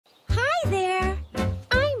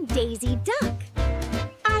Daisy Duck.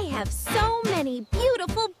 I have so many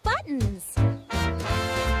beautiful buttons.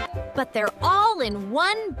 But they're all in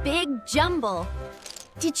one big jumble.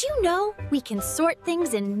 Did you know we can sort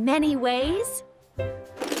things in many ways?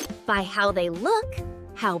 By how they look,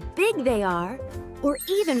 how big they are, or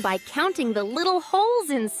even by counting the little holes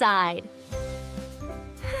inside.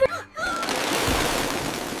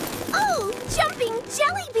 Oh, jumping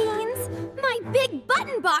jelly beans! My big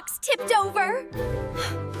button box tipped over!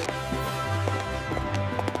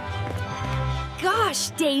 Gosh,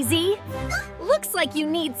 Daisy! Looks like you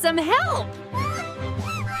need some help!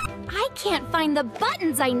 I can't find the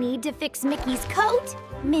buttons I need to fix Mickey's coat,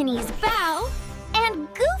 Minnie's bow, and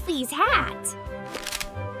Goofy's hat.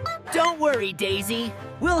 Don't worry, Daisy.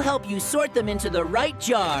 We'll help you sort them into the right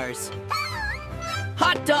jars.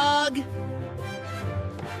 Hot dog!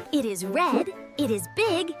 It is red, it is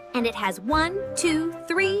big, and it has 1, 2,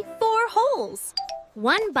 3, 4 holes.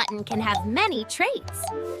 One button can have many traits.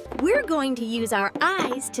 We're going to use our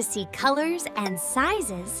eyes to see colors and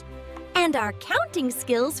sizes, and our counting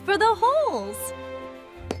skills for the holes.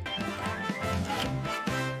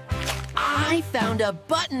 I found a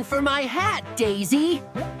button for my hat, Daisy.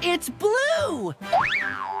 It's blue!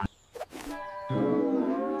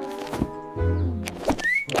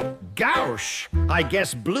 Gosh, I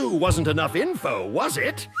guess blue wasn't enough info, was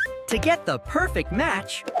it? To get the perfect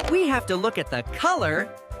match, we have to look at the color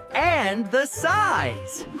and the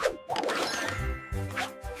size.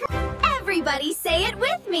 Everybody say it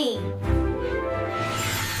with me.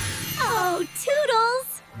 Oh,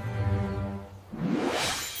 Toodles!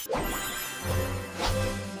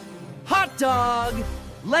 Hot dog!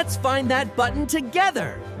 Let's find that button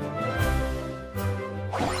together.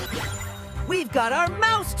 We've got our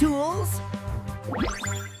mouse tools.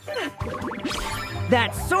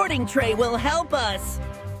 That sorting tray will help us.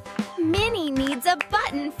 Minnie needs a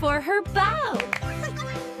button for her bow.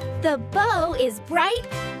 The bow is bright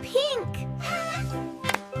pink.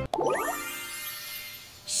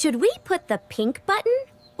 Should we put the pink button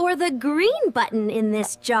or the green button in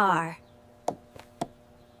this jar?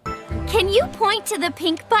 Can you point to the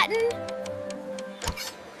pink button?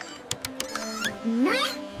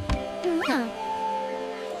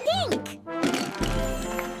 Pink!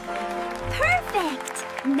 Perfect!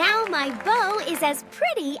 Now my bow is as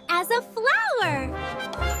pretty as a flower.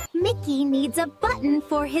 Mickey needs a button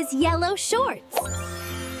for his yellow shorts.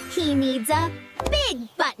 He needs a big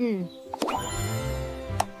button.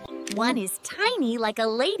 One is tiny like a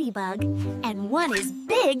ladybug, and one is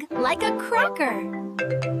big like a cracker.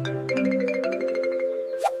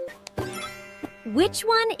 Which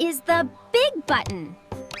one is the big button?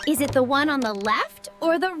 Is it the one on the left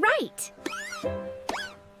or the right?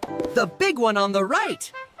 The big one on the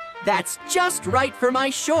right. That's just right for my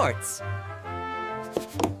shorts.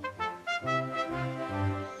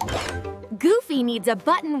 Goofy needs a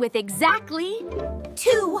button with exactly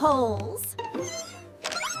 2 holes.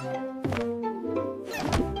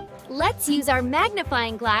 Let's use our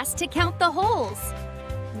magnifying glass to count the holes.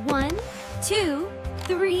 1, 2,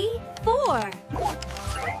 3, 4.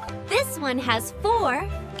 This one has 4.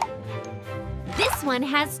 This one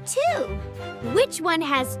has 2. Which one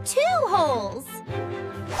has 2 holes?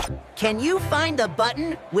 Can you find the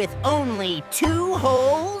button with only 2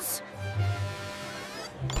 holes?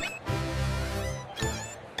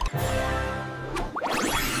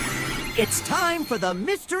 It's time for the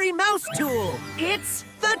mystery mouse tool. It's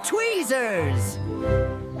the tweezers.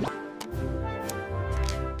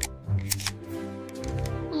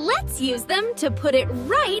 Let's use them to put it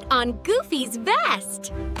right on Goofy's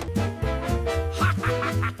vest.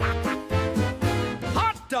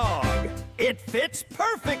 Hot dog! It fits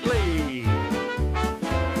perfectly!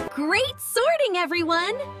 Great sorting,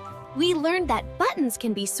 everyone! We learned that buttons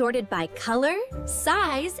can be sorted by color,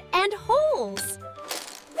 size, and holes.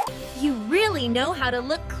 You really know how to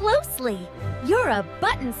look closely. You're a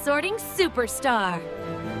button sorting superstar.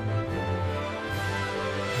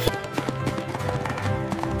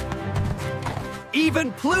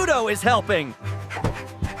 Even Pluto is helping.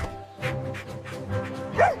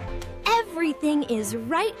 Everything is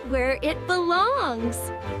right where it belongs.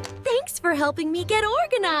 Thanks for helping me get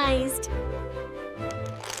organized.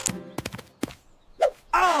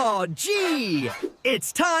 Oh, gee!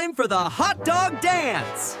 It's time for the hot dog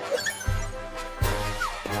dance.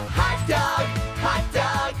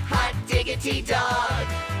 Hot diggity dog.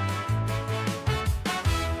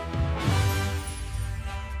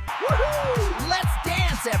 Woohoo! Let's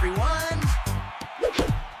dance, everyone!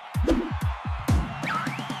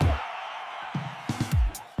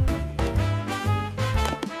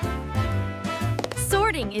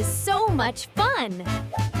 Sorting is so much fun.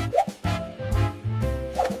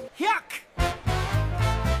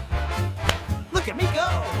 Look at me go!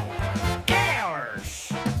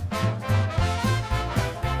 Gosh!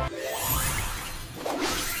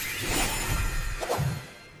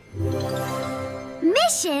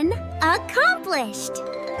 Mission accomplished!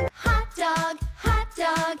 Hot dog,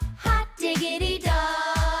 hot diggity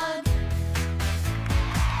dog.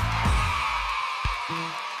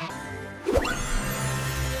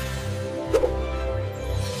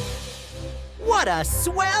 What a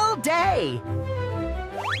swell day!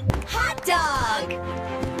 Hot dog!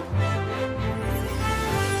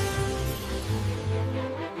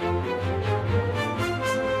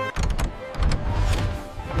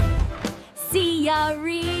 See ya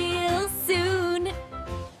real soon!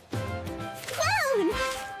 Toon!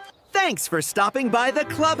 Thanks for stopping by the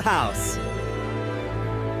clubhouse.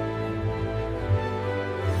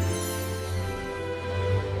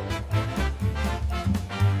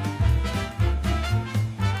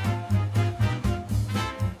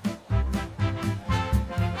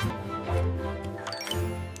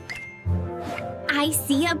 I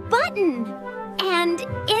see a button! And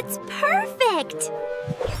it's perfect!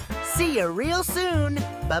 See you real soon.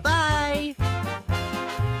 Bye-bye.